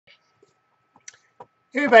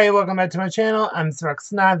Hey everybody, welcome back to my channel. I'm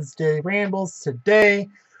Freakshow, this is Daily Rambles. Today,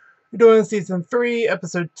 we're doing Season 3,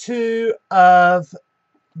 Episode 2 of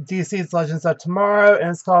DC's Legends of Tomorrow, and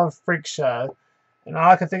it's called Freakshow. And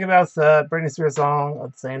all I can think about is the Britney Spears song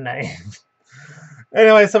of the same name.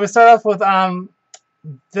 Anyway, so we start off with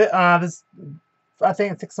this, I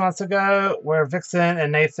think 6 months ago, where Vixen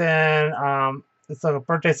and Nathan, it's like a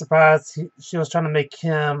birthday surprise. She was trying to make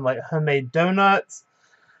him like homemade donuts.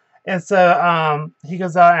 And so he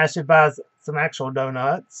goes out and actually buys some actual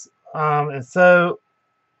donuts. And so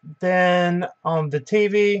then on the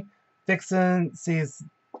TV, Vixen sees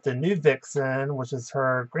the new Vixen, which is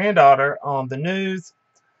her granddaughter, on the news.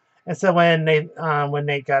 And so when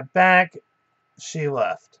Nate got back, she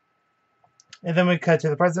left. And then we cut to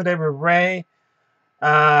the present day where Ray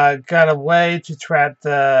got away to trap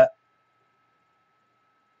the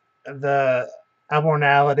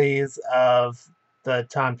abnormalities of the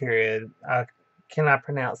time period. I cannot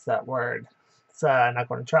pronounce that word, so I'm not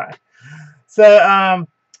going to try. So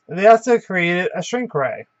they also created a shrink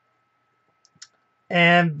ray,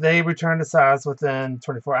 and they return to size within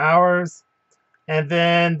 24 hours. And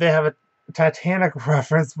then they have a Titanic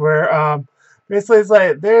reference where basically it's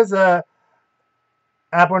like there's a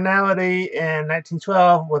abnormality in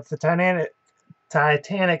 1912 with the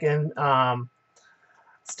Titanic and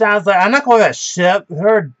Stan's like, I'm not calling that ship.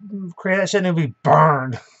 Her create that shit need to be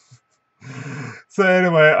burned. So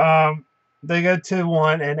anyway, they go to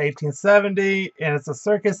one in 1870, and it's a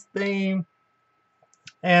circus theme.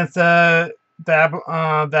 And so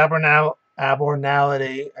the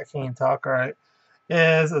abnormality, I can't talk right,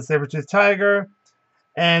 is a saber-toothed tiger.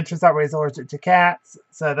 And it turns out Ray's allergic to cats,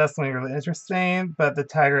 so that's going to be really interesting. But the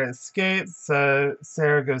tiger escapes, so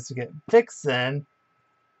Sarah goes to get Vixen,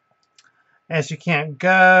 and she can't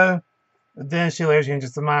go. Then she later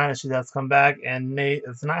changes her mind and she does come back, and Nate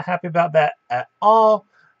is not happy about that at all.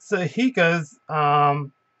 So he goes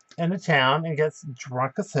into town and gets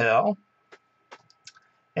drunk as hell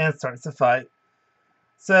and starts to fight.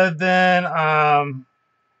 So then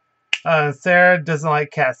Sarah doesn't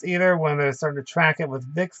like cats either when they're starting to track it with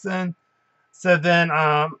Vixen. So then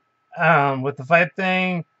with the fight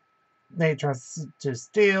thing, Nate tries to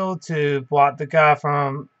steal to block the guy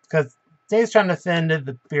from, because Nate's trying to defend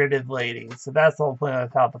the bearded lady. So that's the whole point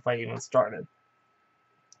of how the fight even started.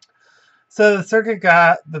 So the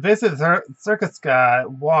circus guy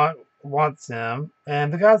wants him,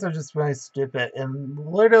 and the guys are just really stupid. And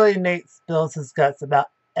literally, Nate spills his guts about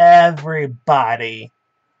everybody.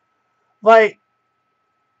 Like,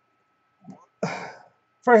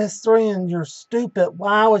 for a historian, you're stupid.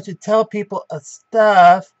 Why would you tell people a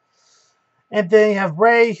stuff? And then you have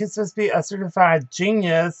Ray, who's supposed to be a certified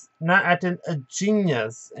genius, not acting a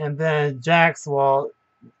genius. And then Jax, well,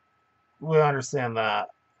 we understand that.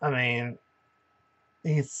 I mean,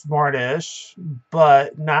 he's smartish,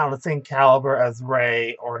 but not on the same caliber as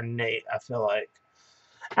Ray or Nate, I feel like.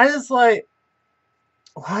 I just like,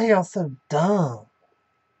 why are y'all so dumb?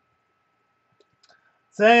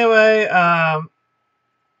 So anyway,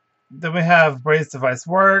 then we have Ray's device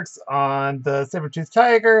works on the saber-toothed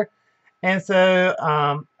tiger. And so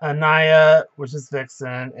Anaya, which is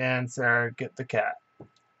Vixen, and Sarah get the cat.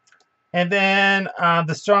 And then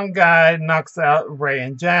the strong guy knocks out Ray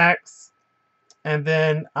and Jax. And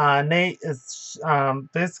then Nate is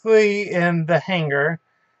basically in the hangar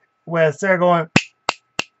with Sarah going,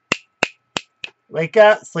 wake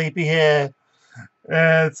up, sleepyhead.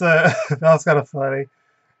 And so that was kind of funny.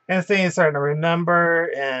 And so he's starting to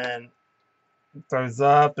remember and throws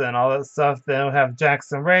up and all that stuff. Then we have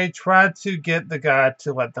Jax and Ray try to get the guy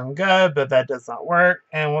to let them go, but that does not work,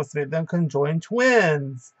 and wants to make them conjoined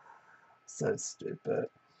twins. So stupid.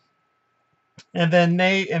 And then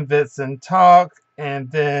Nate and Vixen talk, and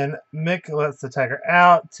then Mick lets the tiger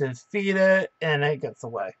out to feed it, and it gets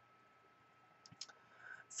away.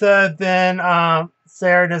 So then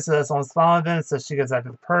Sarah knows that someone's following them, so she goes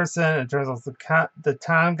after the person, and it turns out it's the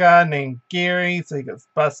time guy named Gary, so he gets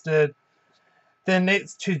busted. Then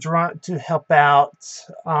Nate's too drunk to help out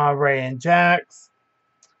Ray and Jax.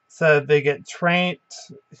 So they get trained,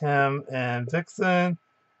 him and Vixen.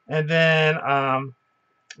 And then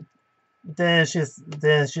she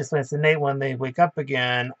explains to Nate when they wake up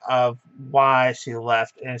again of why she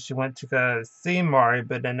left. And she went to go see Mari,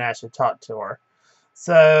 but didn't actually talk to her.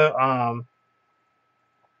 So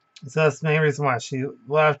that's the main reason why she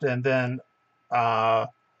left. And then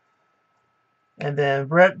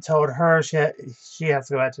Rip told her she has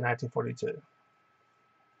to go back to 1942.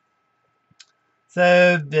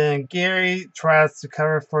 So then Gary tries to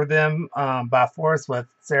cover for them by force with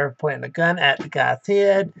Sarah pointing a gun at the guy's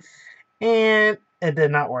head. And it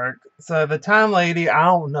did not work. So the time lady, I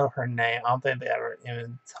don't know her name. I don't think they ever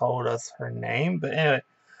even told us her name. But anyway,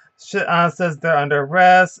 she says they're under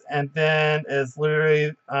arrest, and then it's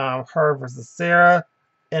literally her versus Sarah,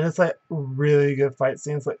 and it's like really good fight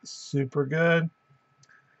scenes, like super good.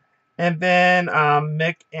 And then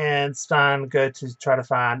Mick and Stein go to try to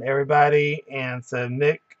find everybody, and so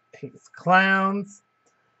Mick hates clowns,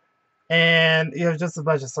 and you have just a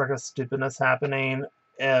bunch of circus stupidness happening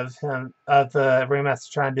of the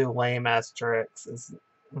Ringmaster trying to do lame ass tricks. It's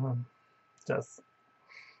just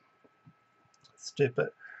stupid.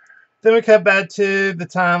 Then we cut back to the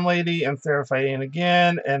time lady and Sarah fighting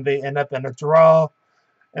again, and they end up in a draw.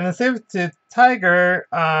 And the saber-toothed tiger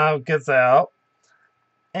gets out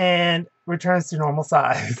and returns to normal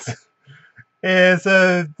size. And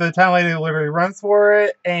so the time lady literally runs for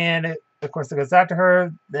it, and of course it goes after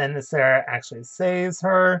her. Then Sarah actually saves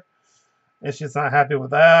her, and she's not happy with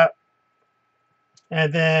that.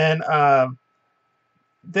 And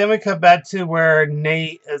then we come back to where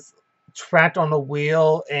Nate is trapped on the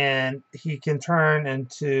wheel, and he can turn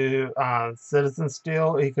into Citizen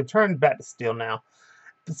Steel. He can turn back to steel now.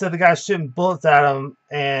 So the guy's shooting bullets at him,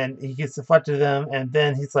 and he gets deflected them, and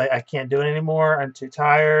then he's like, I can't do it anymore. I'm too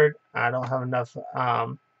tired. I don't have enough,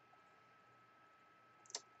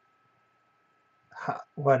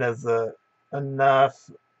 what is it?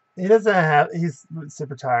 Enough. He doesn't have, he's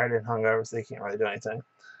super tired and hungover, so he can't really do anything.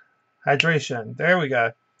 Hydration. There we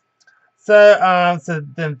go. So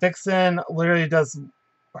then Vixen literally does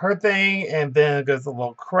her thing, and then it goes a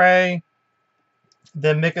little cray.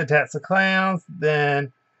 Then Mick attacks the clowns.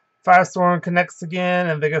 Then Firestorm connects again,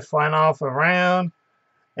 and they go flying off around.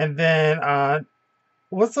 And then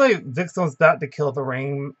looks like Vixen was about to kill the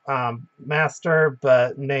Ring Master,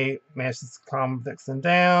 but Nate manages to calm Vixen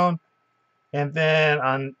down. And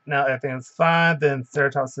then now everything's fine. Then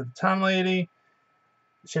Sarah talks to the time lady.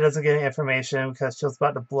 She doesn't get any information because she was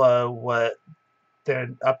about to blow what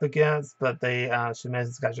they're up against, but she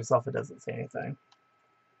manages to catch herself and doesn't say anything.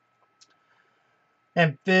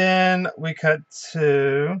 And then we cut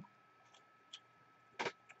to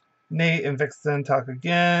Nate and Vixen talk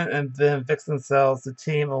again, and then Vixen sells the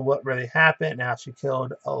team on what really happened and how she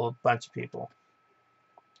killed a bunch of people.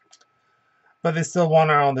 But they still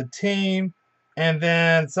want her on the team. And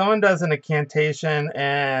then someone does an incantation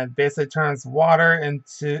and basically turns water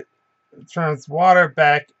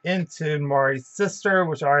back into Maury's sister,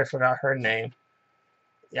 which I already forgot her name.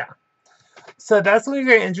 Yeah. So that's going to be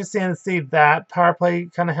very interesting to see that power play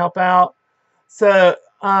kind of help out. So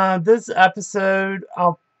this episode,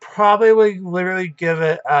 I'll probably literally give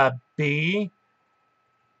it a B.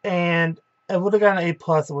 And it would have gotten an A+.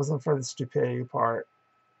 It wasn't for the stupidity part.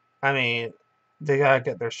 I mean, they gotta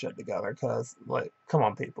get their shit together, because, like, come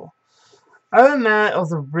on, people. Other than that, it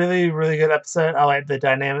was a really, really good episode. I like the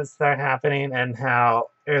dynamics that are happening and how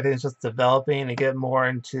everything's just developing to get more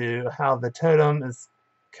into how the totem is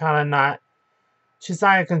kind of not, she's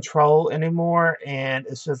not in control anymore, and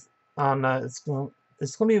it's just, I don't know, it's going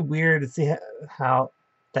to be weird to see how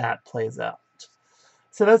that plays out.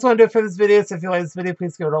 So that's what I'm doing for this video. So if you like this video,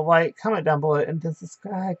 please give it a like, comment down below, and then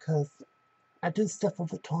subscribe, because I do stuff all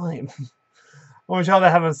the time. I want y'all to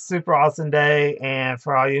have a super awesome day, and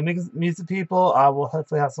for all you music people, I will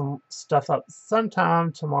hopefully have some stuff up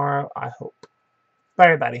sometime tomorrow, I hope. Bye,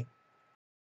 everybody.